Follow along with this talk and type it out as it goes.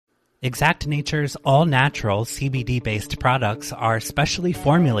Exact Nature's all-natural CBD-based products are specially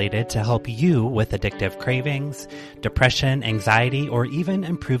formulated to help you with addictive cravings, depression, anxiety, or even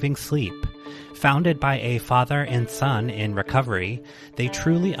improving sleep. Founded by a father and son in recovery, they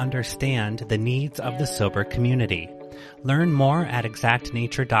truly understand the needs of the sober community. Learn more at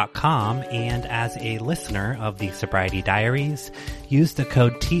exactnature.com, and as a listener of the Sobriety Diaries, use the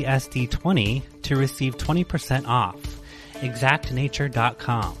code TSD20 to receive 20% off.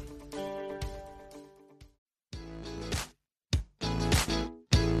 exactnature.com.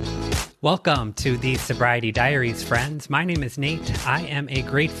 Welcome to the Sobriety Diaries, friends. My name is Nate. I am a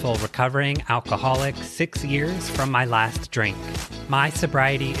grateful recovering alcoholic 6 years from my last drink. My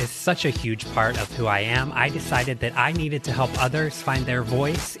sobriety is such a huge part of who I am. I decided that I needed to help others find their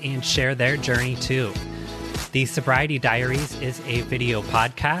voice and share their journey too. The Sobriety Diaries is a video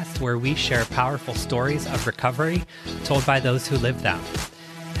podcast where we share powerful stories of recovery told by those who live them.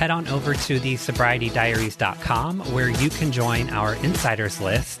 Head on over to thesobrietydiaries.com where you can join our insiders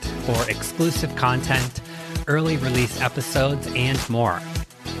list for exclusive content, early release episodes, and more.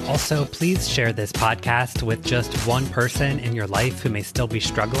 Also, please share this podcast with just one person in your life who may still be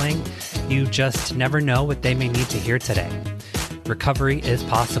struggling. You just never know what they may need to hear today. Recovery is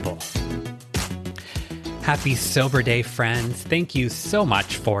possible. Happy Sober Day, friends. Thank you so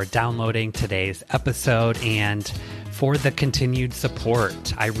much for downloading today's episode and for the continued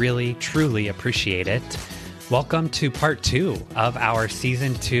support. I really, truly appreciate it. Welcome to part 2 of our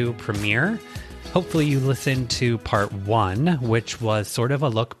season 2 premiere. Hopefully you listened to part 1, which was sort of a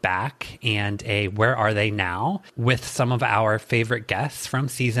look back and a where are they now with some of our favorite guests from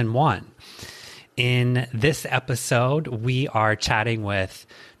season 1. In this episode, we are chatting with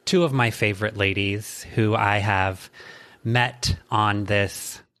 2 of my favorite ladies who I have met on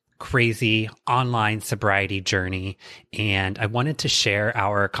this crazy online sobriety journey, and I wanted to share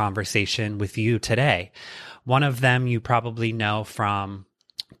our conversation with you today. One of them you probably know from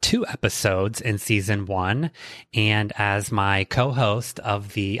 2 episodes in season 1, and as my co-host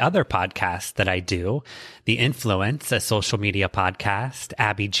of the other podcast that I do, The Influence, a social media podcast,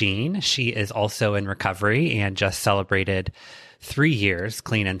 Abbie Jean. She is also in recovery and just celebrated 3 years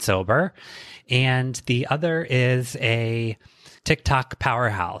clean and sober. And the other is a TikTok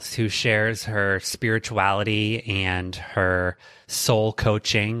powerhouse who shares her spirituality and her soul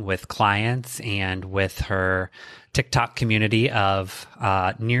coaching with clients and with her TikTok community of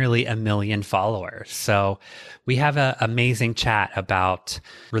nearly 1 million followers. So we have an amazing chat about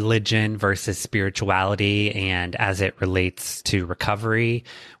religion versus spirituality, and as it relates to recovery,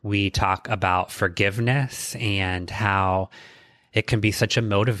 we talk about forgiveness and how it can be such a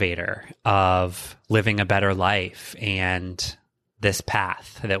motivator of living a better life and this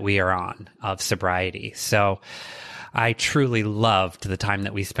path that we are on of sobriety. So I truly loved the time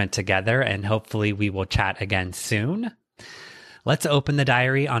that we spent together, and hopefully we will chat again soon. Let's open the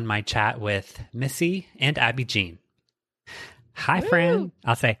diary on my chat with Missy and Abbie Jean. Hi, friend.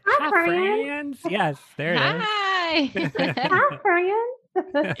 I'll say, hi, friends. Yes, there it is. Hi. Hi,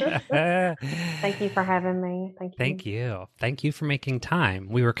 friends. Thank you for having me. Thank you. Thank you for making time.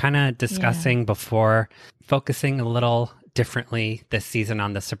 We were kind of discussing before, focusing a little differently this season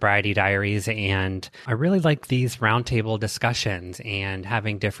on the Sobriety Diaries, and I really like these roundtable discussions and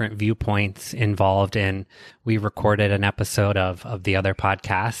having different viewpoints involved. And we recorded an episode of the other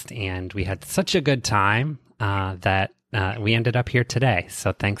podcast, and we had such a good time that we ended up here today.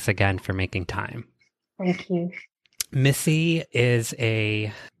 So thanks again for making time. Thank you. Missy is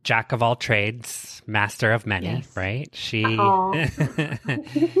a jack of all trades, master of many, yes. Right? She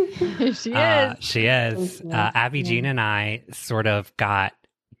she is. She is. Abbie Jean and I sort of got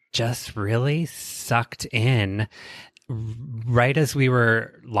just really sucked in right as we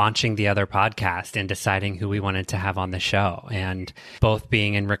were launching the other podcast and deciding who we wanted to have on the show. And both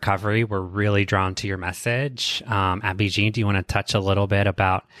being in recovery, we're really drawn to your message. Abbie Jean, do you want to touch a little bit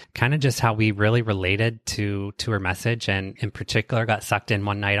about kind of just how we really related to her message, and in particular got sucked in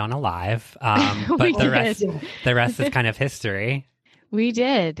one night on a live? But the rest is kind of history. We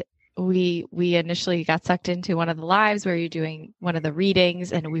did. We initially got sucked into one of the lives where you're doing one of the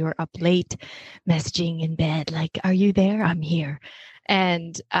readings, and we were up late messaging in bed, like, are you there? I'm here.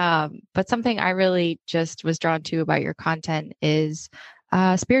 And, but something I really just was drawn to about your content is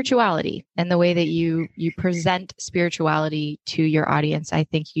spirituality and the way that you present spirituality to your audience. I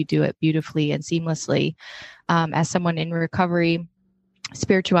think you do it beautifully and seamlessly. As someone in recovery,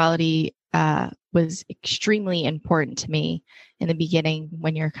 spirituality was extremely important to me in the beginning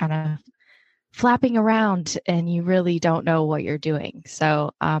when you're kind of flapping around and you really don't know what you're doing.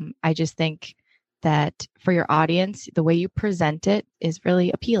 So I just think that for your audience, the way you present it is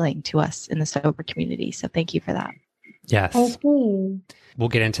really appealing to us in the sober community. So thank you for that. Yes. Thank you. We'll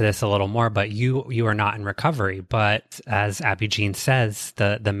get into this a little more, but you are not in recovery. But as Abbie Jean says,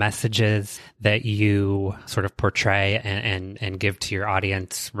 the messages that you sort of portray and give to your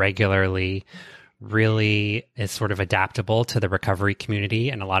audience regularly really is sort of adaptable to the recovery community.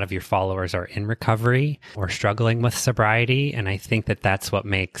 And a lot of your followers are in recovery or struggling with sobriety. And I think that that's what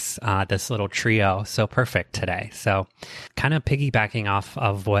makes this little trio so perfect today. So kind of piggybacking off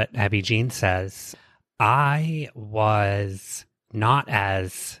of what Abbie Jean says, I was not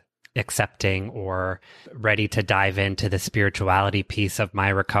as accepting or ready to dive into the spirituality piece of my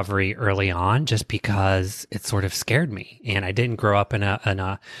recovery early on, just because it sort of scared me. And I didn't grow up in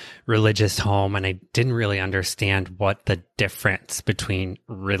a religious home, and I didn't really understand what the difference between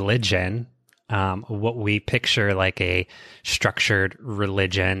religion, what we picture like a structured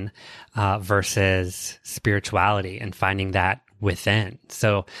religion, versus spirituality, and finding that within.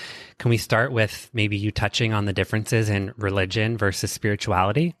 So can we start with maybe you touching on the differences in religion versus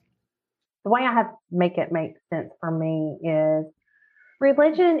spirituality? The way I have to make it make sense for me is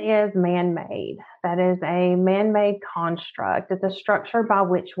religion is man-made. That is a man-made construct. It's a structure by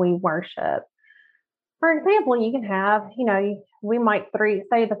which we worship. For example, you can have, we might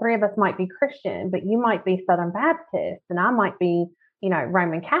say the three of us might be Christian, but you might be Southern Baptist and I might be,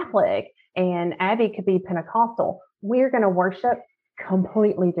 Roman Catholic, and Abbie could be Pentecostal. We're going to worship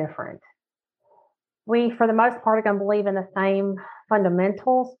completely different. We, for the most part, are going to believe in the same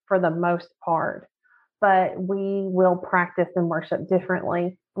fundamentals for the most part, but we will practice and worship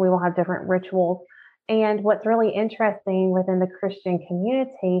differently. We will have different rituals. And what's really interesting within the Christian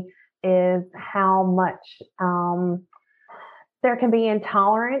community is how much there can be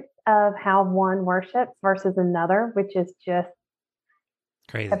intolerance of how one worships versus another, which is just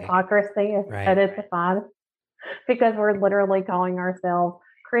crazy hypocrisy at its finest, because we're literally calling ourselves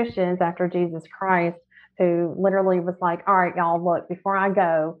Christians after Jesus Christ, who literally was like, all right, y'all, look, before I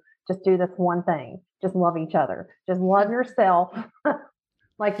go, just do this one thing. Just love each other. Just love yourself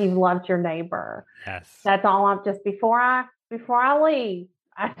like you've loved your neighbor. Yes. That's all. I'm just, before I leave,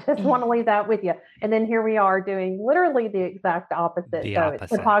 I just want to leave that with you. And then here we are doing literally the exact opposite.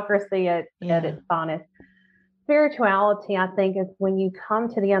 It's hypocrisy at its finest. Spirituality, I think, is when you come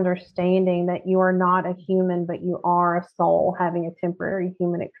to the understanding that you are not a human, but you are a soul having a temporary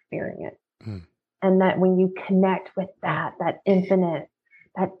human experience. And that when you connect with that infinite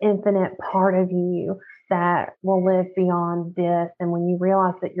part of you that will live beyond this, and when you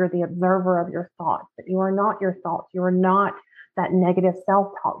realize that you're the observer of your thoughts, that you are not your thoughts, you are not that negative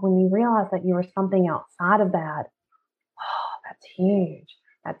self-talk, when you realize that you are something outside of that, that's huge.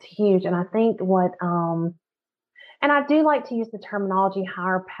 That's huge. And I think and I do like to use the terminology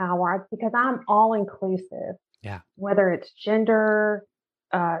higher power because I'm all inclusive. Yeah. Whether it's gender,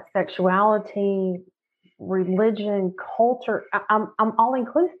 sexuality, religion, culture, I'm all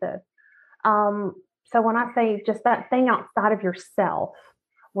inclusive. So when I say just that thing outside of yourself,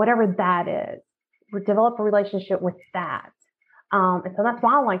 whatever that is, develop a relationship with that. And so that's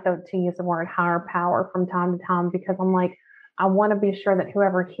why I like to use the word higher power from time to time, because I'm like, I want to be sure that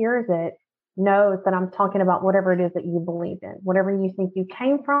whoever hears it knows that I'm talking about whatever it is that you believe in, whatever you think you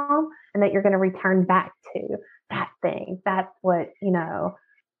came from, and that you're going to return back to that thing. That's what,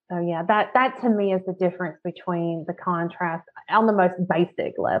 So yeah, that to me is the difference between the contrast on the most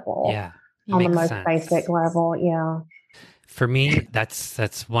basic level. Yeah. On the most basic level. Yeah. For me,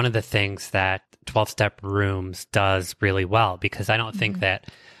 that's one of the things that 12-step rooms does really well, because I don't think that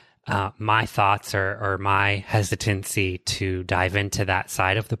my thoughts or my hesitancy to dive into that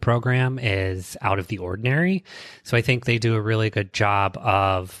side of the program is out of the ordinary. So I think they do a really good job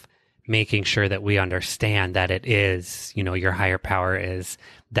of making sure that we understand that it is, your higher power is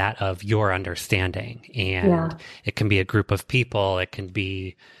that of your understanding. And it can be a group of people. It can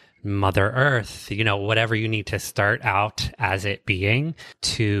be Mother Earth, whatever you need to start out as it being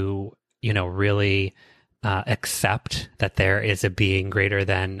to, really accept that there is a being greater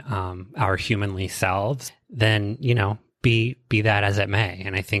than our humanly selves, then, be that as it may.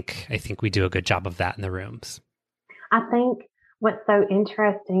 And I think we do a good job of that in the rooms. I think what's so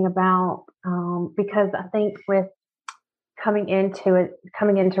interesting about, because I think with coming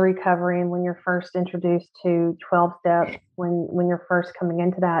into recovery, and when you're first introduced to 12 steps, when you're first coming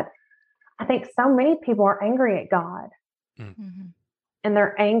into that, I think so many people are angry at God. Mm-hmm. And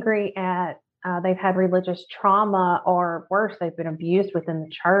they're angry at, they've had religious trauma, or worse, they've been abused within the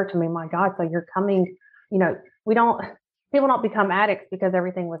church. I mean, my God, so you're coming, we don't people don't become addicts because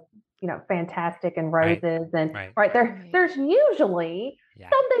everything was, fantastic and roses. And there's usually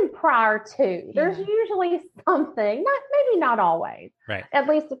something prior to. There's usually something, maybe not always. Right. At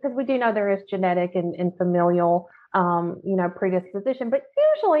least because we do know there is genetic and familial, predisposition. But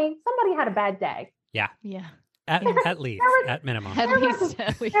usually somebody had a bad day. Yeah. Yeah. At least, at minimum. At least.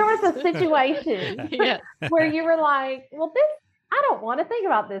 There was a situation where you were like, well, I don't want to think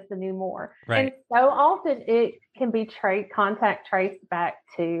about this anymore. Right. And so often it can be contact traced back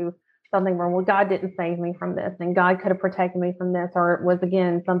to something where, well, God didn't save me from this, and God could have protected me from this, or it was,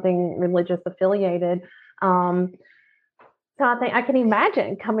 again, something religious affiliated. So I think I can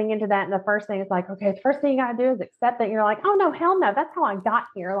imagine coming into that, and the first thing is like, okay, the first thing you got to do is accept that. You're like, oh no, hell no, that's how I got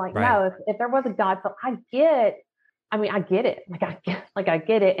here. Like, no, if there was a God, so I get it. Like I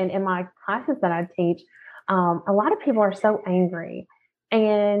get it. And in my classes that I teach, a lot of people are so angry,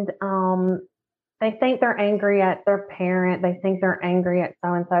 and they think they're angry at their parent. They think they're angry at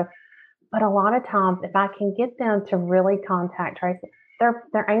so and so. But a lot of times, if I can get them to really contact trace,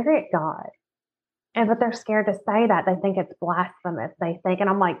 they're angry at God. But they're scared to say that. They think it's blasphemous. They think, and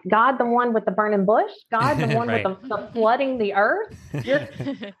I'm like, God, the one with the burning bush, God, the one with the flooding the earth.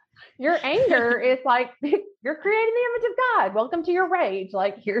 Your anger is like, you're creating the image of God. Welcome to your rage.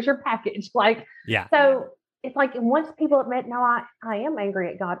 Like, here's your package. Like, so it's like, once people admit, no, I am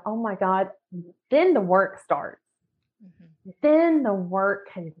angry at God. Oh my God. Then the work starts. Then the work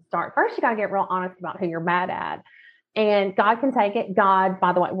can start. First, you got to get real honest about who you're mad at. And God can take it. God,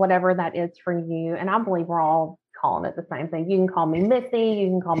 by the way, whatever that is for you. And I believe we're all calling it the same thing. You can call me Missy. You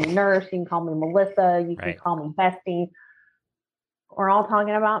can call me Nurse. You can call me Melissa. You can call me Bestie. We're all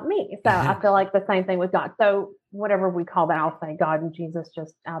talking about me. So I feel like the same thing with God. So whatever we call that, I'll say God and Jesus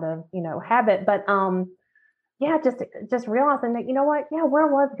just out of, habit. But just realizing that, you know what? Yeah, where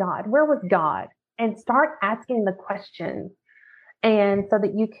was God? Where was God? And start asking the questions, and so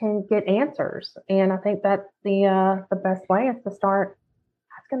that you can get answers. And I think that's the best way is to start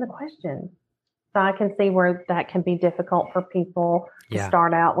asking the questions. So I can see where that can be difficult for people to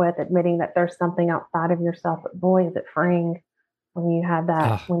start out with, admitting that there's something outside of yourself. But boy, is it freeing when you have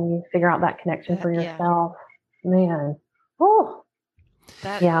that, when you figure out that connection for yourself. Man. Oh.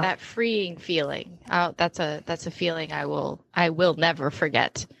 That freeing feeling. That's a feeling I will never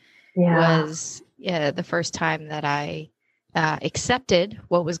forget. Was the first time that I accepted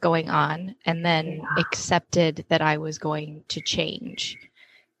what was going on, and then accepted that I was going to change.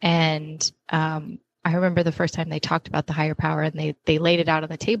 And I remember the first time they talked about the higher power, and they laid it out on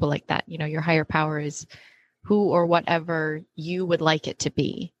the table like that. Your higher power is who or whatever you would like it to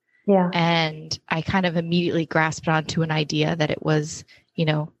be. Yeah. And I kind of immediately grasped onto an idea that it was,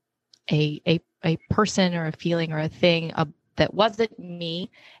 a person or a feeling or a thing that wasn't me.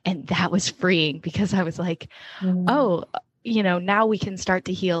 And that was freeing, because I was like, now we can start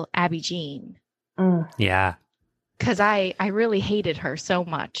to heal Abbie Jean. Yeah. Because I really hated her so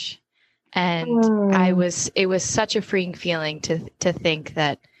much. And it was such a freeing feeling to think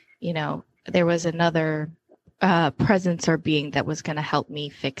that, there was another presence or being that was going to help me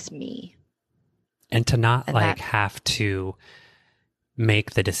fix me. And to not have to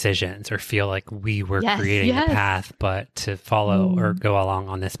make the decisions or feel like we were creating the path, but to follow or go along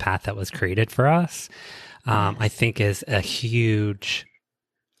on this path that was created for us, I think is a huge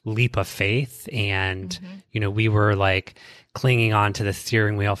leap of faith. And, we were like clinging on to the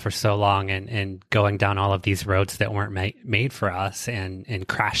steering wheel for so long and going down all of these roads that weren't made for us, and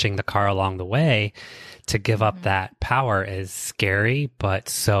crashing the car along the way. To give up that power is scary, but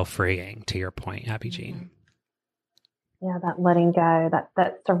so freeing, to your point, Abbie Jean. Yeah, that letting go,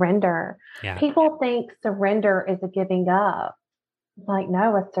 that surrender. Yeah. People think surrender is a giving up. Like,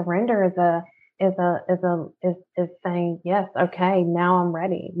 no, a surrender is saying, yes, okay, now I'm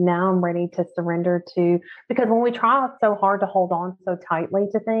ready. Now I'm ready to surrender to, because when we try so hard to hold on so tightly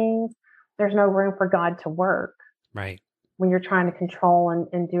to things, there's no room for God to work. Right. When you're trying to control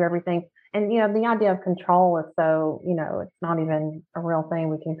and do everything. And, the idea of control is so, it's not even a real thing.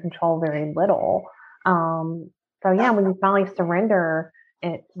 We can control very little. So when you finally surrender,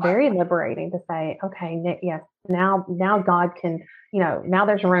 it's very liberating to say, okay, yes, now God can, now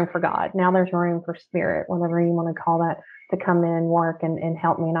there's room for God. Now there's room for spirit, whatever you want to call that, to come in and work and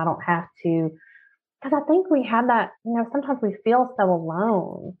help me. And I don't have to, because I think we have that, sometimes we feel so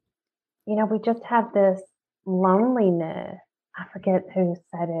alone. We just have this loneliness. I forget who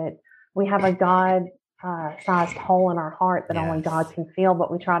said it. We have a God-sized hole in our heart that only God can fill, but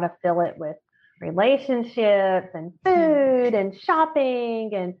we try to fill it with relationships and food and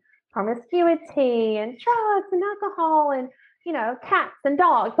shopping and promiscuity and drugs and alcohol. And cats and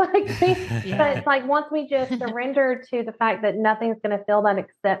dogs. But Yeah. it's like once we just surrender to the fact that nothing's going to fill that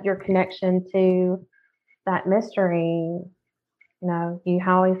except your connection to that mystery, you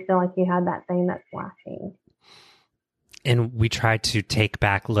always feel like you had that thing that's lacking. And we try to take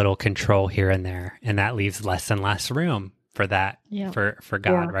back little control here and there, and that leaves less and less room for that, Yeah. for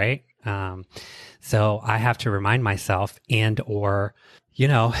God, right? So I have to remind myself or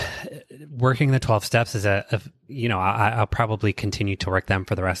working the 12 steps is I'll probably continue to work them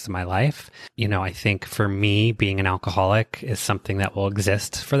for the rest of my life. I think for me, being an alcoholic is something that will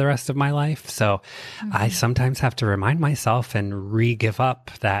exist for the rest of my life. So I sometimes have to remind myself and give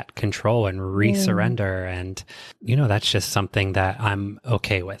up that control and re-surrender. And, that's just something that I'm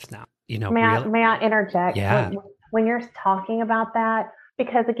okay with now. May I interject? Yeah. When you're talking about that,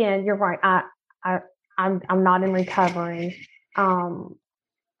 because again, you're right. I'm not in recovery.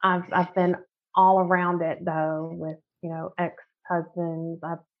 I've been all around it though with, ex-husbands.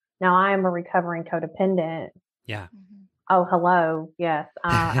 Now I am a recovering codependent. Yeah. Oh, hello. Yes.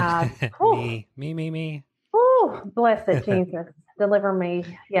 Me. Oh, blessed Jesus, deliver me.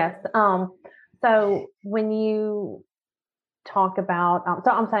 Yes. So when you talk about,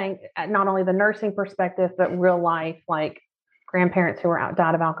 so I'm saying not only the nursing perspective, but real life, like grandparents who are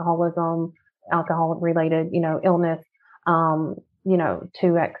died of alcoholism, alcohol related, illness,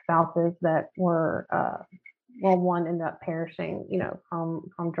 two ex-spouses that were, one ended up perishing,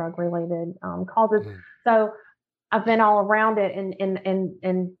 from drug related, causes. So I've been all around it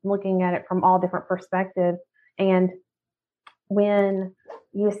and looking at it from all different perspectives. And when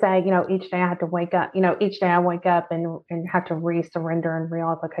you say, each day I have to wake up, each day I wake up and have to re-surrender and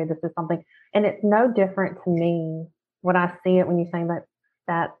realize, okay, this is something, and it's no different to me when I see it when you say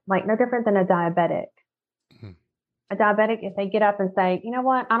that like no different than a diabetic. A diabetic, if they get up and say, you know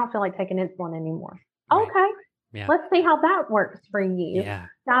what, I don't feel like taking insulin anymore. Right. Okay. Yeah. Let's see how that works for you. Yeah.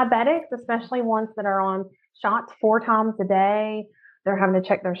 Diabetics, especially ones that are on shots 4 times a day, they're having to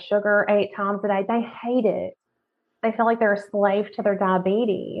check their sugar 8 times a day. They hate it. They feel like they're a slave to their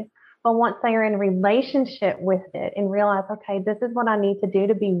diabetes. But once they are in relationship with it and realize, okay, this is what I need to do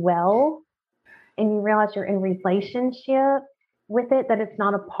to be well, and you realize you're in relationship with it, that it's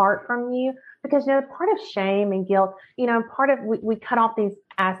not apart from you, because part of shame and guilt, part of we cut off these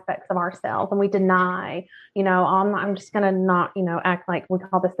aspects of ourselves and we deny, I'm just gonna not, act like, we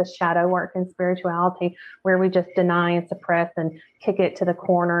call this the shadow work in spirituality, where we just deny and suppress and kick it to the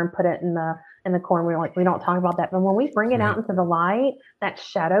corner and put it in the corner. We're like, we don't talk about that. But when we bring it out into the light, that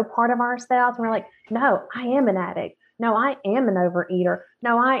shadow part of ourselves, we're like, no, I am an addict. No, I am an overeater.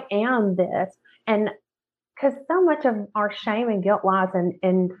 No, I am this. And because so much of our shame and guilt lies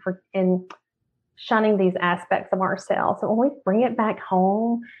in shunning these aspects of ourselves. So when we bring it back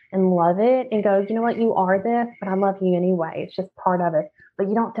home and love it and go, you know what, you are this, but I love you anyway. It's just part of it. But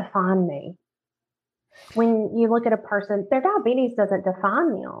you don't define me. When you look at a person, their diabetes doesn't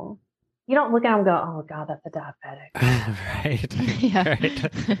define them. You don't look at them and go, oh God, that's a diabetic. Right. Yeah.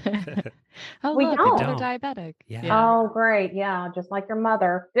 Right. Oh, we look, don't. another diabetic. Yeah. Oh, great. Yeah. Just like your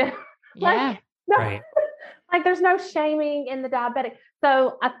mother. Yeah. No, Right. like there's no shaming in the diabetic.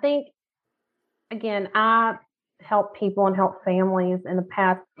 So I think, again, I help people and help families in the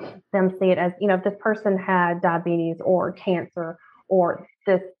past, them see it as, if this person had diabetes or cancer or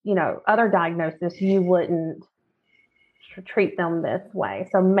this, other diagnosis, you wouldn't treat them this way.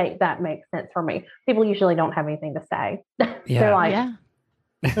 So that makes sense for me. People usually don't have anything to say. Yeah. They're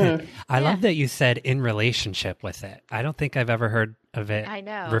like, I love that you said in relationship with it. I don't think I've ever heard of it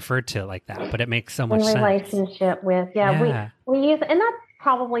referred to like that, but it makes so much sense. In relationship with, we use, and that's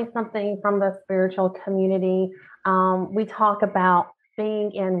probably something from the spiritual community. We talk about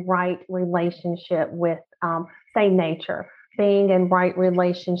being in right relationship with, say, nature, being in right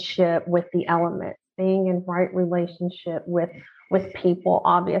relationship with the elements, being in right relationship with people,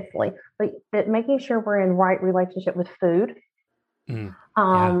 obviously, but making sure we're in right relationship with food.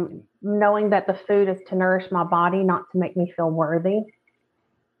 Knowing that the food is to nourish my body, not to make me feel worthy.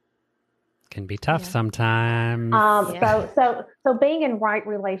 Can be tough sometimes. So being in right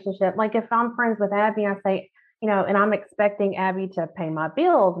relationship, like if I'm friends with Abbie, I say, and I'm expecting Abbie to pay my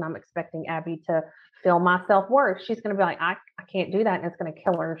bills, and I'm expecting Abbie to feel my self-worth. She's going to be like, I can't do that, and it's going to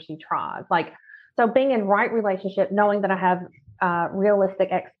kill her if she tries. Like, so being in right relationship, knowing that I have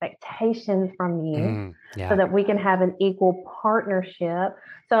realistic expectations from you, so that we can have an equal partnership.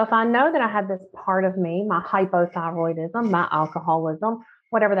 So if I know that I have this part of me, my hypothyroidism, my alcoholism,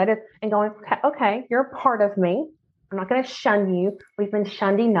 whatever that is, and going, okay, you're a part of me. I'm not going to shun you. We've been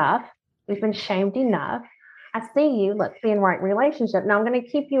shunned enough. We've been shamed enough. I see you. Let's be in right relationship. Now I'm going to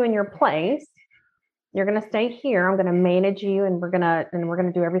keep you in your place, You're going to stay here. I'm going to manage you, and we're going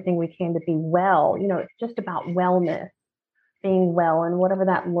to do everything we can to be well. It's just about wellness, being well, and whatever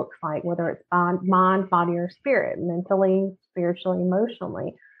that looks like, whether it's mind, body, or spirit, mentally, spiritually,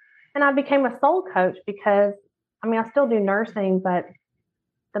 emotionally. And I became a soul coach because, I still do nursing, but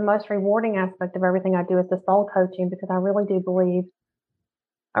the most rewarding aspect of everything I do is the soul coaching, because I really do believe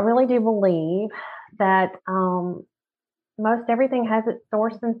that most everything has its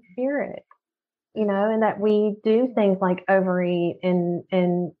source in spirit, and that we do things like overeat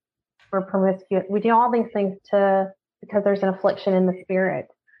and we're promiscuous. We do all these things because there's an affliction in the spirit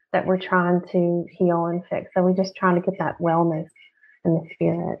that we're trying to heal and fix. So we're just trying to get that wellness in the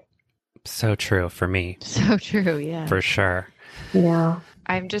spirit. So true for me. So true. Yeah. For sure. Yeah.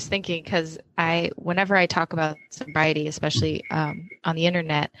 I'm just thinking, because whenever I talk about sobriety, especially on the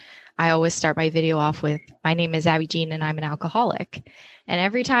internet, I always start my video off with, my name is Abbie Jean and I'm an alcoholic. And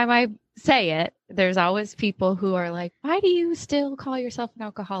every time I say it, there's always people who are like, why do you still call yourself an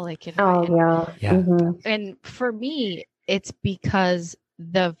alcoholic? Yeah. Mm-hmm. And for me, it's because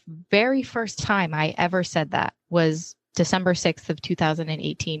the very first time I ever said that was December 6th of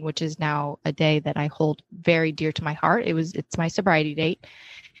 2018, which is now a day that I hold very dear to my heart. It's my sobriety date.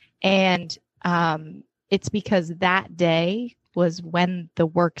 And it's because that day was when the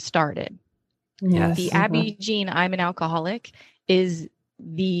work started. Yes. The Abbie Jean, I'm an alcoholic, is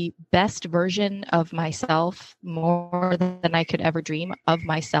the best version of myself, more than I could ever dream of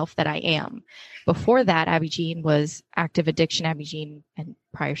myself that I am. Before that, Abbie Jean was active addiction Abbie Jean, and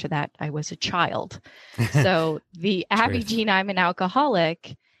prior to that, I was a child. So the Abbie Jean, I'm an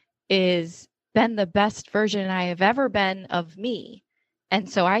alcoholic, is been the best version I have ever been of me. And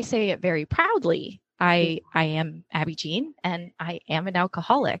so I say it very proudly. I am Abbie Jean and I am an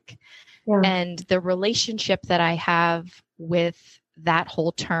alcoholic. Yeah. And the relationship that I have with that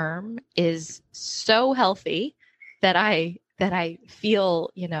whole term is so healthy that I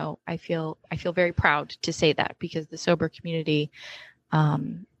feel, I feel very proud to say that, because the sober community,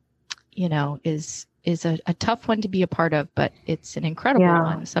 is a tough one to be a part of, but it's an incredible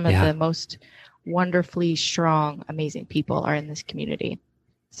one. Some of the most wonderfully strong, amazing people are in this community.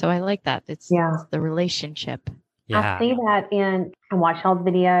 So I like that. It's the relationship. Yeah. I see that I watch all the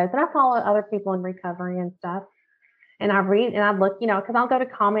videos, and I follow other people in recovery and stuff. And I read and I look, because I'll go to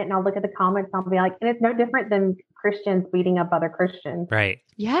comment and I'll look at the comments and I'll be like, and it's no different than Christians beating up other Christians. Right.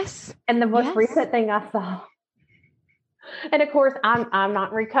 Yes. And the most recent thing I saw, and of course I'm not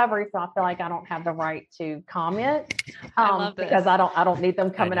in recovery, so I feel like I don't have the right to comment because I don't need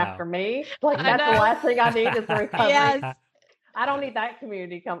them coming after me. Like that's the last thing I need is the recovery. Yes. I don't need that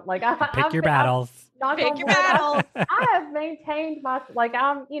community come. Like pick your battles. Pick your battles. I have maintained my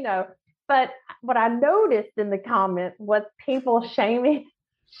But what I noticed in the comments was people shaming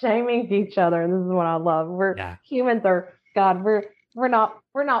each other, and this is what I love. Humans are we're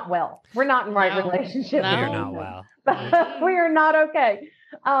not well. We're not in right relationship. No. We're not well. We are not okay.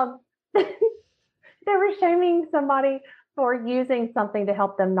 They were shaming somebody for using something to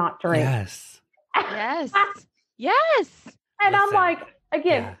help them not drink. Yes. And I'm like,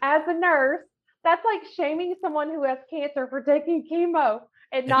 again, as a nurse, that's like shaming someone who has cancer for taking chemo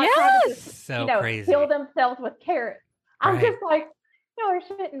and not trying to just, crazy. Kill themselves with carrots. I'm just like, they're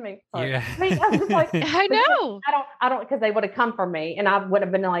shitting me. Yeah. I'm just like, I know. I don't, because they would have come for me and I would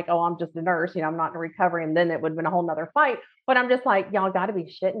have been like, oh, I'm just a nurse, I'm not in recovery. And then it would have been a whole nother fight. But I'm just like, y'all got to be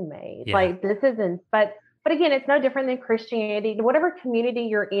shitting me. Yeah. Like, this isn't, but again, it's no different than Christianity. Whatever community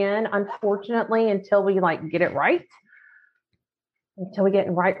you're in, unfortunately, until we get it right, until we get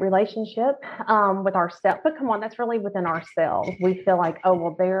in right relationship with ourselves. But come on, that's really within ourselves. We feel like, oh,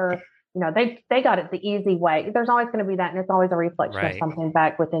 well, they're, they got it the easy way. There's always going to be that. And it's always a reflection of something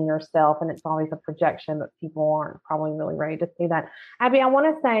back within yourself. And it's always a projection, but people aren't probably really ready to see that. Abbie, I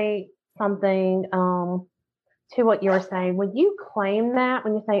want to say something to what you were saying. When you claim that,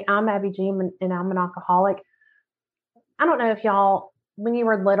 when you say I'm Abbie Jean and I'm an alcoholic, I don't know if y'all, when you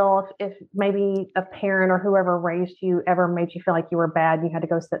were little, if maybe a parent or whoever raised you ever made you feel like you were bad and you had to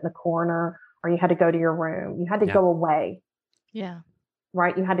go sit in the corner or you had to go to your room, you had to go away. Yeah.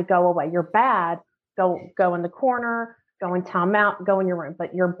 Right. You had to go away. You're bad. Go in the corner, go in timeout, go in your room,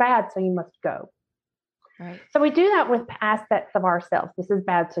 but you're bad. So you must go. Right. So we do that with aspects of ourselves. This is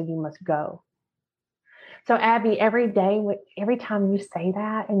bad. So you must go. So Abbie, every day, every time you say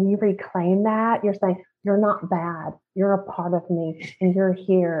that and you reclaim that, you're saying, you're not bad. You're a part of me and you're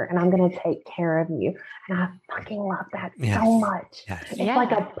here and I'm going to take care of you. And I fucking love that so much. Yes. It's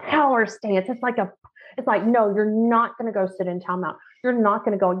like a power stance. It's like, no, you're not going to go sit in timeout. You're not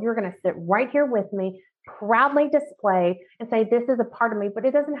going to go. You're going to sit right here with me. proudly display and say, this is a part of me, but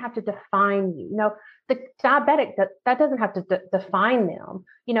it doesn't have to define you. The diabetic, that doesn't have to define them.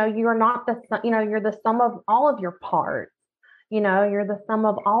 You're not you're the sum of all of your parts. You're the sum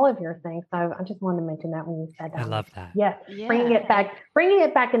of all of your things. So I just wanted to mention that when you said that. I love that. Yes. Yeah. Bringing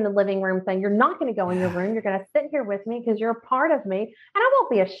it back in the living room, saying, you're not going to go in your room. You're going to sit here with me because you're a part of me and I won't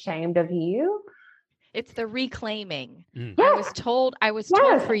be ashamed of you. It's the reclaiming. Yes. I was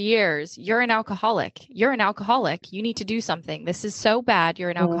told for years, you're an alcoholic. You're an alcoholic. You need to do something. This is so bad. You're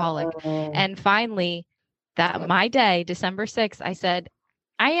an alcoholic. And finally, my day, December 6th, I said,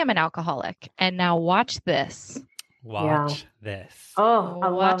 I am an alcoholic. And now watch this. Watch this. Oh, I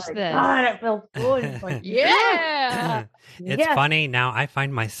watch love this. God, it feels good. It's like, yeah. It's funny now. I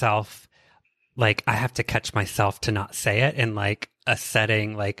find myself like I have to catch myself to not say it in like a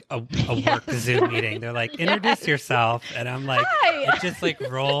setting, like a work Zoom meeting. They're like, introduce yourself. And I'm like, Hi. it just like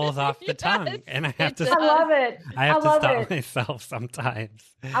rolls off the tongue. And I have to, I love it. I have to stop myself sometimes.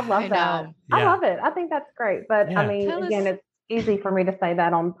 I love that. Yeah. I love it. I think that's great. But I mean, again, it's easy for me to say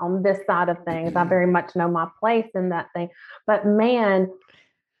that on this side of things. I very much know my place in that thing. But man,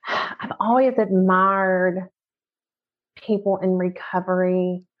 I've always admired people in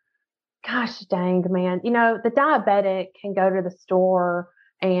recovery. Gosh dang, man. The diabetic can go to the store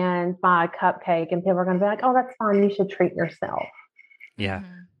and buy a cupcake and people are going to be like, oh, that's fine. You should treat yourself. Yeah.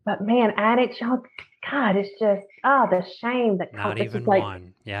 But man, addicts, God, it's just, the shame that comes. Not even like,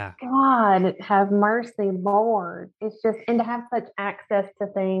 one. Yeah. God, have mercy, Lord. It's just, and to have such access to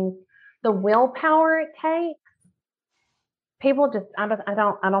things, the willpower it takes. People just, I don't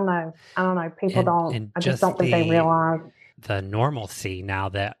know. People I just don't think they realize. The normalcy now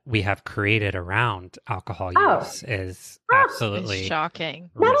that we have created around alcohol use is absolutely it's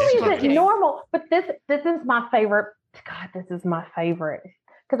shocking. Not only is it normal, but this is my favorite. God, this is my favorite.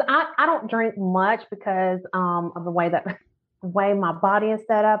 Because I don't drink much because of the way my body is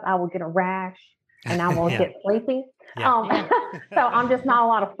set up. I will get a rash and I will get sleepy. Yeah. So I'm just not a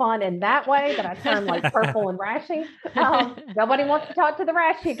lot of fun in that way that I turn like purple and rashy. Nobody wants to talk to the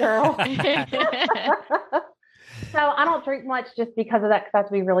rashy girl. So I don't drink much just because of that, because I have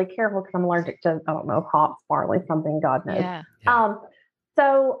to be really careful because I'm allergic to, I don't know, hops, barley, something, God knows. Yeah.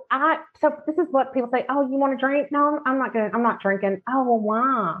 So this is what people say, oh, you want to drink? No, I'm not drinking. Oh, well,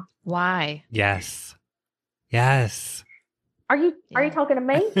 why? Why? Yes. Are you talking to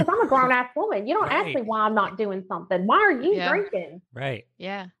me? Because I'm a grown ass woman. You don't ask me why I'm not doing something. Why are you drinking? Right.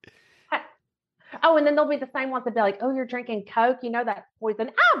 Yeah. Oh, and then there'll be the same ones that be like, oh, you're drinking Coke. That's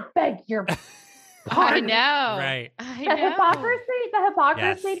poison. I beg your pardon. I know. Right. The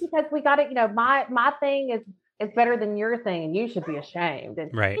hypocrisy, because we got it. My thing is better than your thing, and you should be ashamed.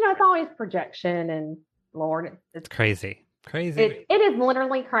 And it's always projection. And Lord, it's crazy. It is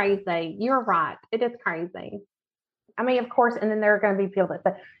literally crazy. You're right. It is crazy. I mean, of course, and then there are going to be people that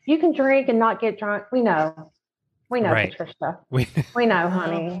say you can drink and not get drunk. We know, Patricia. We know,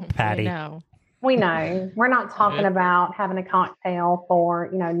 honey. Patty. We know. We're not talking about having a cocktail for,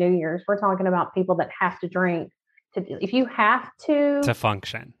 New Year's. We're talking about people that have to drink if you have to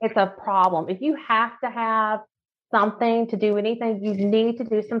function. It's a problem. If you have to have something to do anything, you need to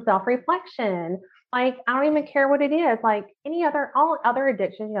do some self-reflection. Like, I don't even care what it is. Like all other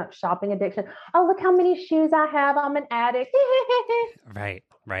addictions, shopping addiction. Oh, look how many shoes I have. I'm an addict. Right.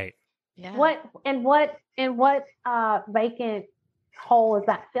 Yeah. What vacant hole is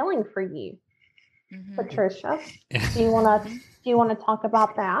that filling for you? Mm-hmm. Patricia, do you want to talk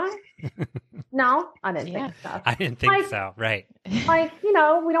about that? No, I didn't think so. I didn't think so. Right. Like, we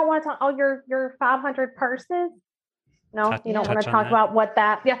don't want to talk. Oh, your 500 purses. No, you don't want to talk about what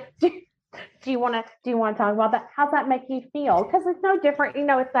that. Yeah. Do you want to talk about that? How's that make you feel? Because it's no different.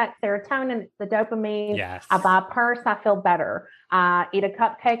 It's that serotonin, it's the dopamine. Yes. I buy a purse, I feel better. I eat a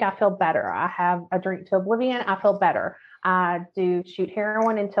cupcake, I feel better. I have a drink to oblivion, I feel better. I do shoot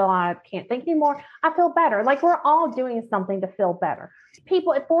heroin until I can't think anymore. I feel better. Like, we're all doing something to feel better.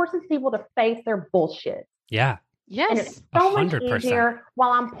 It forces people to face their bullshit. Yeah. Yes. And it's so 100%. much easier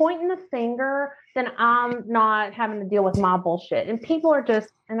while I'm pointing the finger than I'm not having to deal with my bullshit. And people are just,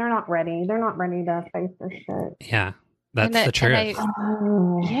 and they're not ready. They're not ready to face this shit. Yeah. That's the truth.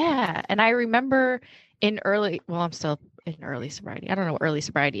 Yeah. And I remember I'm still in early sobriety. I don't know what early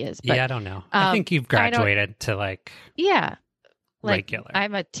sobriety is. But, I don't know. I think you've graduated to like. Yeah. Like, regular.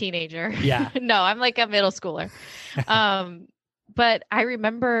 I'm a teenager. Yeah. No, I'm like a middle schooler. But I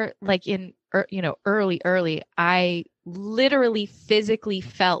remember like in, early, I literally physically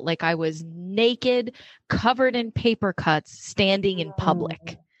felt like I was naked, covered in paper cuts, standing in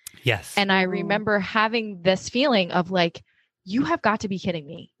public. Yes. And I remember having this feeling of like, you have got to be kidding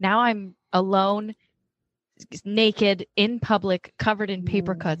me. Now I'm alone naked in public, covered in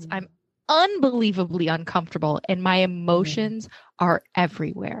paper cuts. I'm unbelievably uncomfortable and my emotions are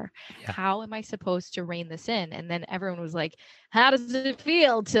everywhere. Yeah. How am I supposed to rein this in? And then everyone was like, how does it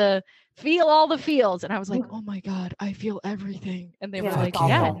feel to feel all the feels? And I was like, oh my God, I feel everything. And they were like,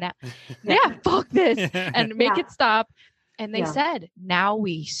 fuck this and make it stop. And they said, now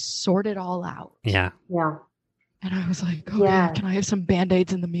we sort it all out. Yeah. Yeah. And I was like, okay, can I have some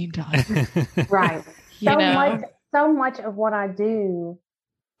Band-Aids in the meantime? Right. So much of what I do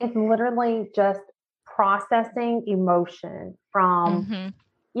is literally just processing emotion from,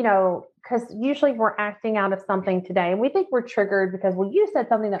 because usually we're acting out of something today and we think we're triggered because, well, you said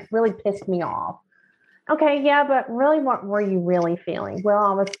something that really pissed me off. Okay, yeah, but really, what were you really feeling? Well,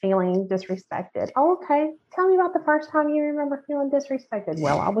 I was feeling disrespected. Oh, okay. Tell me about the first time you remember feeling disrespected.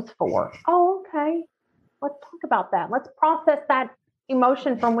 Well, I was 4. Oh, okay. Let's talk about that. Let's process that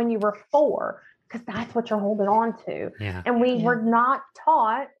emotion from when you were 4, because that's what you're holding on to. Yeah. And we were not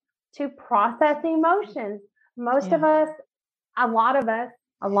taught to process emotions. Most of us, a lot of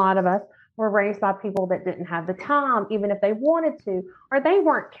us were raised by people that didn't have the time, even if they wanted to, or they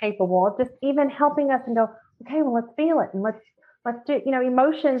weren't capable of just even helping us and go, okay, well, let's feel it. And let's do,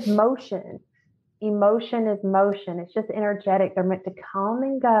 emotions, motion. Emotion is motion. It's just energetic. They're meant to come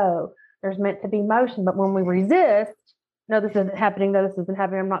and go. There's meant to be motion. But when we resist, no, this isn't happening. No, this isn't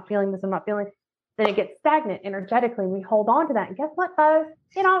happening. I'm not feeling this. I'm not feeling. Then it gets stagnant energetically. We hold on to that. And guess what, folks?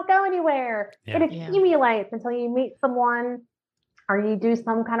 You don't go anywhere. Yeah. It accumulates until you meet someone or you do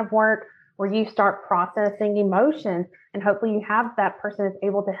some kind of work where you start processing emotions. And hopefully you have that person that's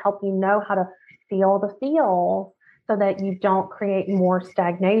able to help you know how to feel the feels so that you don't create more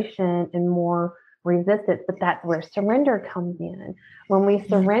stagnation and more resistance. But that's where surrender comes in. When we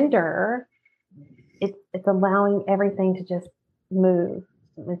surrender, it's allowing everything to just move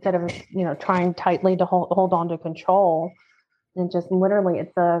instead of trying tightly to hold on to control. And just literally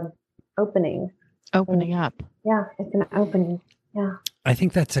it's a opening up. Yeah, it's an opening. Yeah, I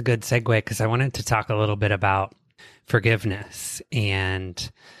think that's a good segue because I wanted to talk a little bit about forgiveness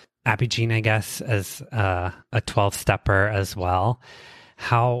and Abbie Jean, I guess, as a 12-stepper as well.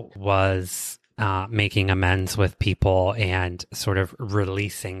 How was making amends with people and sort of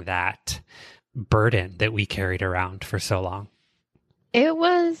releasing that burden that we carried around for so long? It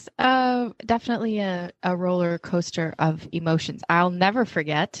was definitely a roller coaster of emotions. I'll never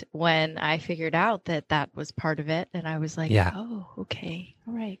forget when I figured out that was part of it. And I was like, oh, okay.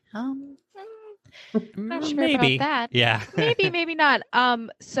 All right. Not sure maybe about that. Yeah. maybe not.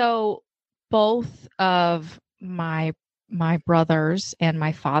 So both of my brothers and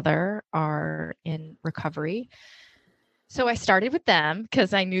my father are in recovery. So I started with them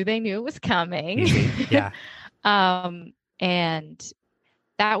because I knew they knew it was coming. Yeah. And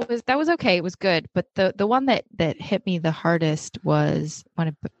that was okay. It was good. But the one that hit me the hardest was one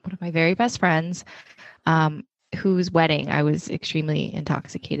of my very best friends, whose wedding I was extremely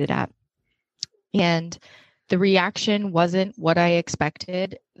intoxicated at. And the reaction wasn't what I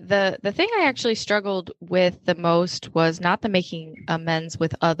expected. The thing I actually struggled with the most was not the making amends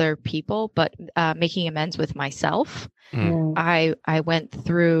with other people, but making amends with myself. I went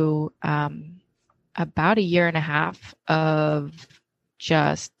through about a year and a half of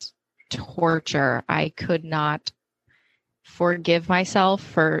just torture. I could not forgive myself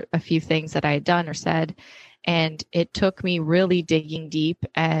for a few things that I had done or said. And it took me really digging deep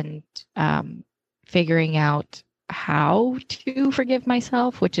and figuring out how to forgive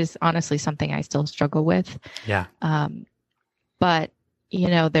myself, which is honestly something I still struggle with. Yeah. But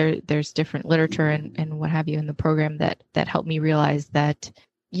there's different literature and what have you in the program that helped me realize that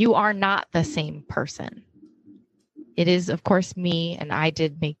you are not the same person. It is, of course, me, and I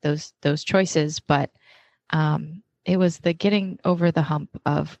did make those choices, but it was the getting over the hump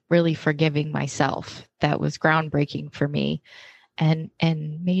of really forgiving myself that was groundbreaking for me, and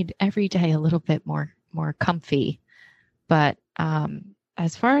made every day a little bit more comfy. But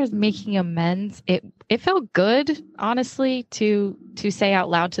as far as making amends, it felt good, honestly, to say out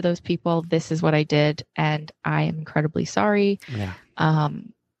loud to those people, this is what I did, and I am incredibly sorry. Yeah.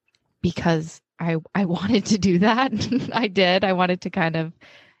 Because I wanted to do that. I did. I wanted to kind of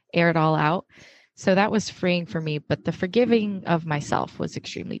air it all out. So that was freeing for me. But the forgiving of myself was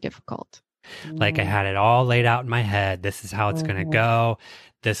extremely difficult. Like I had it all laid out in my head. This is how it's going to go.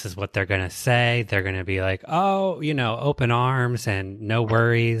 This is what they're going to say. They're going to be like, oh, open arms and no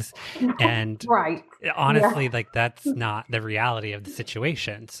worries. And right. Honestly, like that's not the reality of the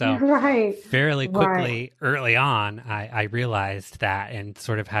situation. So fairly quickly, early on, I realized that and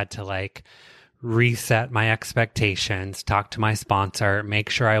sort of had to like reset my expectations, talk to my sponsor, make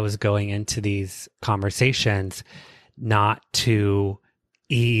sure I was going into these conversations not to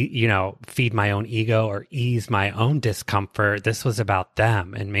feed my own ego or ease my own discomfort. This was about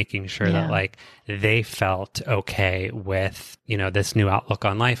them and making sure that like they felt okay with, this new outlook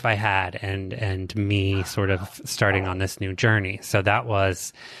on life I had and me sort of starting on this new journey. So that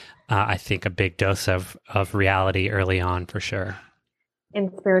was, I think, a big dose of reality early on for sure.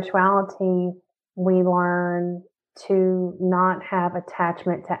 In spirituality, we learn to not have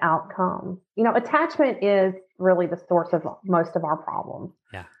attachment to outcomes. Attachment is really the source of most of our problems.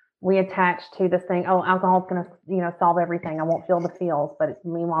 Yeah. We attach to this thing, alcohol's going to, solve everything. I won't feel the feels, but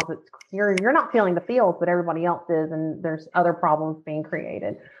meanwhile, you're not feeling the feels, but everybody else is, and there's other problems being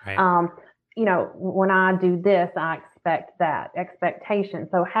created. Right. When I do this, I expect that expectation.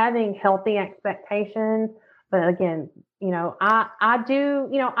 So having healthy expectations, but again, I do,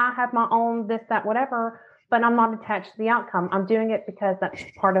 I have my own this, that, whatever, but I'm not attached to the outcome. I'm doing it because that's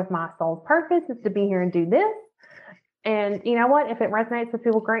part of my soul's purpose is to be here and do this. And you know what? If it resonates with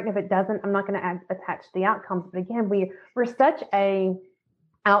people, great. And if it doesn't, I'm not going to attach to the outcomes. But again, we're such a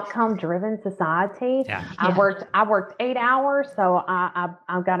outcome-driven society. Yeah. I worked 8 hours, so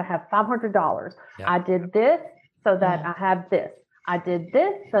I've got to have $500. Yeah. I did this so that I have this. I did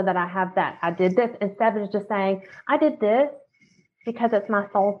this so that I have that. I did this instead of just saying, I did this because it's my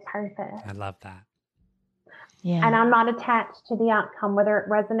soul's purpose. I love that. Yeah. And I'm not attached to the outcome, whether it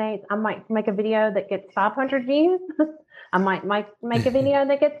resonates. I might make a video that gets 500 views. I might make a video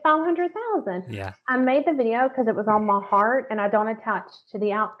that gets 500,000. Yeah. I made the video because it was on my heart and I don't attach to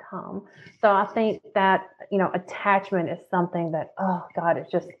the outcome. So I think that, attachment is something that, oh God,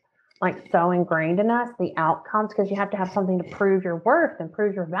 it's just like so ingrained in us, the outcomes, because you have to have something to prove your worth and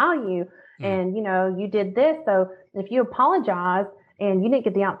prove your value. And, you did this. So if you apologize and you didn't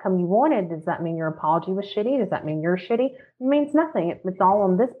get the outcome you wanted, does that mean your apology was shitty? Does that mean you're shitty? It means nothing. It's all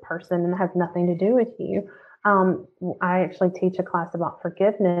on this person and has nothing to do with you. I actually teach a class about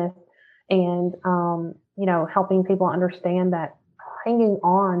forgiveness and, helping people understand that hanging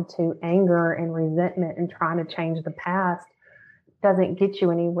on to anger and resentment and trying to change the past doesn't get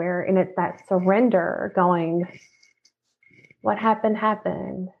you anywhere. And it's that surrender going, what happened,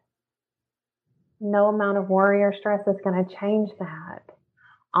 happened. No amount of worry or stress is going to change that.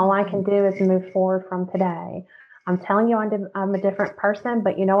 All I can do is move forward from today. I'm telling you, I'm a different person,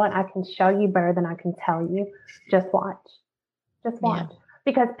 but you know what? I can show you better than I can tell you. Just watch. Just watch. Yeah.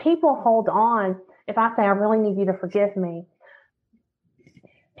 Because people hold on. If I say, I really need you to forgive me,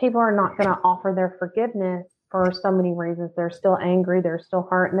 people are not going to offer their forgiveness for so many reasons. They're still angry. They're still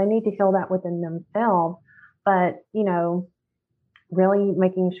hurt, and they need to heal that within themselves. But, really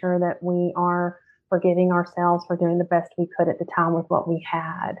making sure that we are forgiving ourselves for doing the best we could at the time with what we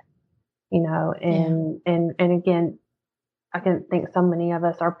had, and again, I can think so many of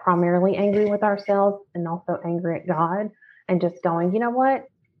us are primarily angry with ourselves and also angry at God and just going, you know what?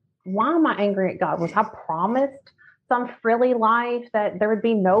 Why am I angry at God? Was I promised some frilly life that there would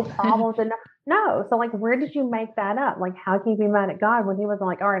be no problems? And no. So like, where did you make that up? Like, how can you be mad at God when he wasn't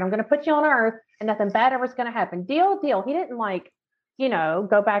like, all right, I'm going to put you on earth and nothing bad ever is going to happen. Deal. He didn't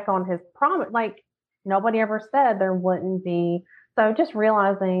go back on his promise. Like, nobody ever said there wouldn't be. So just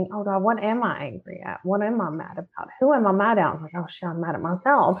realizing, oh God, what am I angry at? What am I mad about? Who am I mad at? I'm like, oh shit, I'm mad at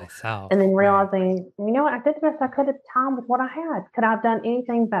myself. And then realizing, you know what? I did the best I could at the time with what I had. Could I have done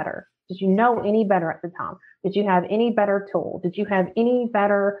anything better? Did you know any better at the time? Did you have any better tool? Did you have any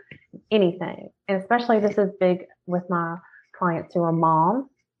better anything? And especially this is big with my clients who are moms,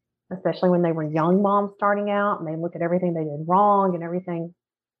 especially when they were young moms starting out and they look at everything they did wrong and everything.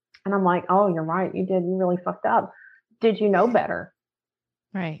 And I'm like, oh, you're right. You really fucked up. Did you know better?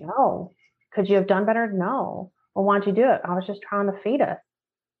 Right. No. Could you have done better? No. Well, why'd you do it? I was just trying to feed us.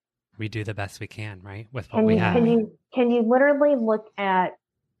 We do the best we can, right? With what we have. Can you literally look at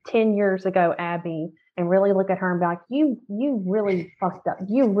 10 years ago, Abbie, and really look at her and be like, you really fucked up.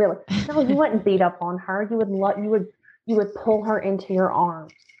 You wouldn't beat up on her. You would pull her into your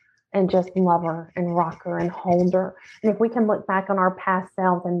arms and just love her and rock her and hold her. And if we can look back on our past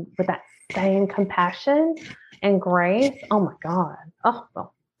selves and with that same compassion and grace, oh my God.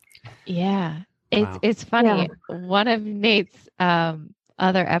 Oh. Yeah. It's funny. Yeah. One of Nate's other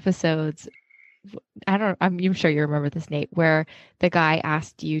episodes, I'm sure you remember this, Nate, where the guy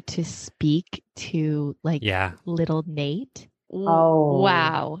asked you to speak to little Nate. Oh,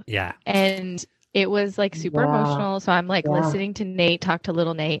 wow. Yeah. And it was like super emotional. So I'm listening to Nate talk to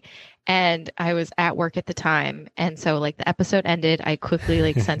little Nate, and I was at work at the time. And so the episode ended, I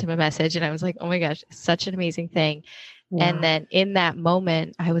quickly sent him a message and I was like, oh my gosh, such an amazing thing. Yeah. And then in that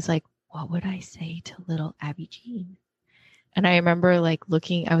moment, I was like, what would I say to little Abbie Jean? And I remember like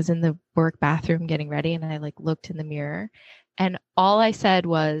looking, I was in the work bathroom getting ready, and I like looked in the mirror, and all I said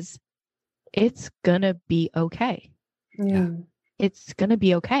was, it's gonna be okay. Yeah. It's gonna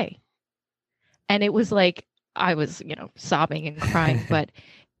be okay. And it was like, I was, sobbing and crying, but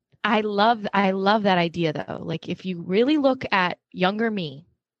I love that idea though. Like if you really look at younger me,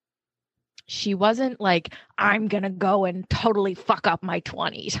 she wasn't like, I'm going to go and totally fuck up my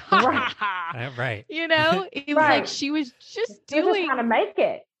 20s. Right. It was like she was just doing, trying to make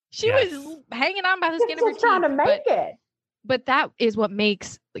it. She was hanging on by the skin of her teeth. Trying to make it. But that is what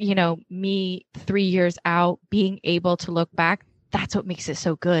makes, me 3 years out being able to look back. That's what makes it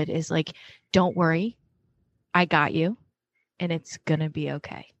so good, is like, don't worry, I got you, and it's going to be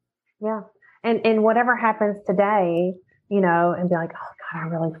okay. Yeah. And whatever happens today, and be like, oh God, I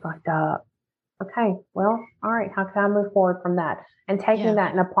really fucked up. Okay, well, all right, how can I move forward from that? And taking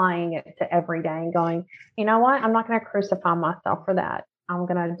that and applying it to every day and going, you know what? I'm not going to crucify myself for that. I'm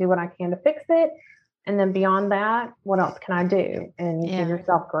going to do what I can to fix it. And then beyond that, what else can I do? And give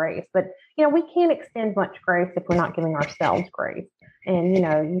yourself grace. But, we can't extend much grace if we're not giving ourselves grace. And,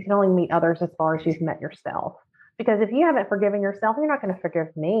 you can only meet others as far as you've met yourself. Because if you haven't forgiven yourself, you're not going to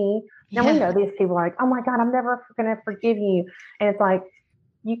forgive me. Now we know these people are like, oh my God, I'm never going to forgive you. And it's like,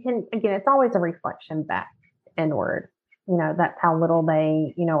 you can, again, it's always a reflection back inward. That's how little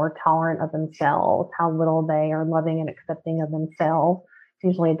they, are tolerant of themselves, how little they are loving and accepting of themselves. It's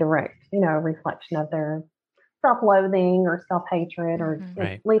usually a direct, reflection of their self-loathing or self-hatred or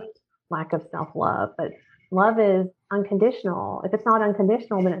at least lack of self-love. But love is unconditional. If it's not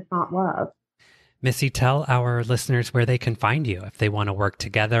unconditional, then it's not love. Missy, tell our listeners where they can find you if they want to work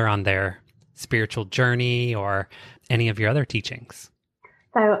together on their spiritual journey or any of your other teachings.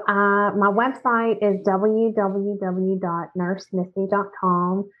 So my website is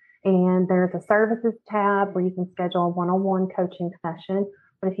www.nursemissy.com, and there's a services tab where you can schedule a one-on-one coaching session.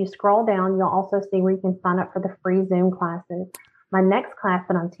 But if you scroll down, you'll also see where you can sign up for the free Zoom classes. My next class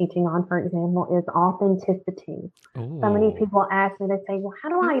that I'm teaching on, for example, is authenticity. Ooh. So many people ask me, they say, well, how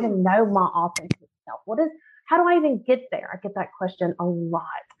do I even know my authentic self? How do I even get there? I get that question a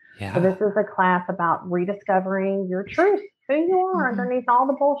lot. Yeah. So this is a class about rediscovering your truth, who you are underneath all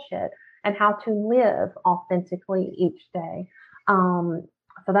the bullshit, and how to live authentically each day.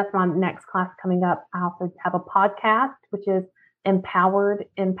 So that's my next class coming up. I also have a podcast, which is Empowered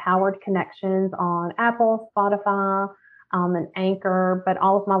Connections on Apple, Spotify, and Anchor. But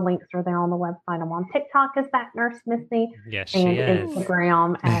all of my links are there on the website. I'm on TikTok as That Nurse Missy. Yes, she is.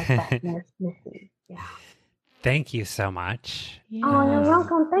 Instagram as That Nurse Missy. Yeah. Thank you so much. Yeah. Oh, you're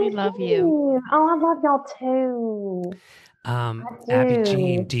welcome. Thank you. We love you. Oh, I love y'all too. Abbie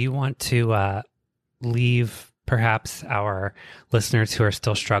Jean, do you want to leave perhaps our listeners who are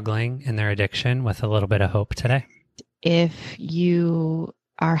still struggling in their addiction with a little bit of hope today? If you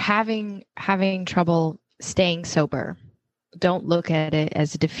are having trouble staying sober, don't look at it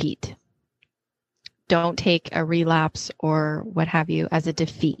as a defeat. Don't take a relapse or what have you as a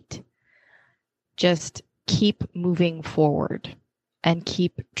defeat. Just keep moving forward and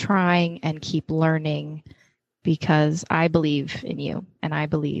keep trying and keep learning, because I believe in you and I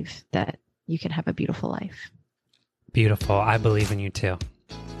believe that you can have a beautiful life. Beautiful. I believe in you too.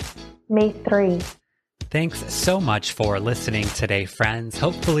 Me 3. Thanks so much for listening today, friends.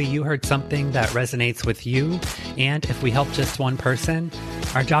 Hopefully you heard something that resonates with you. And if we help just one person,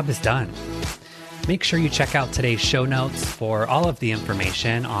 our job is done. Make sure you check out today's show notes for all of the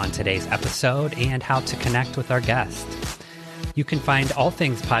information on today's episode and how to connect with our guest. You can find all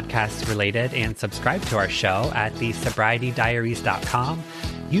things podcast related and subscribe to our show at thesobrietydiaries.com,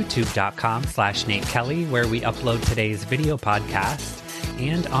 youtube.com/Nate Kelly, where we upload today's video podcast,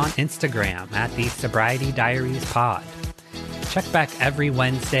 and on Instagram at the Sobriety Diaries Pod. Check back every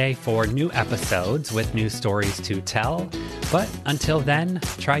Wednesday for new episodes with new stories to tell. But until then,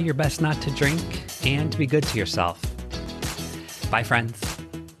 try your best not to drink and be good to yourself. Bye, friends.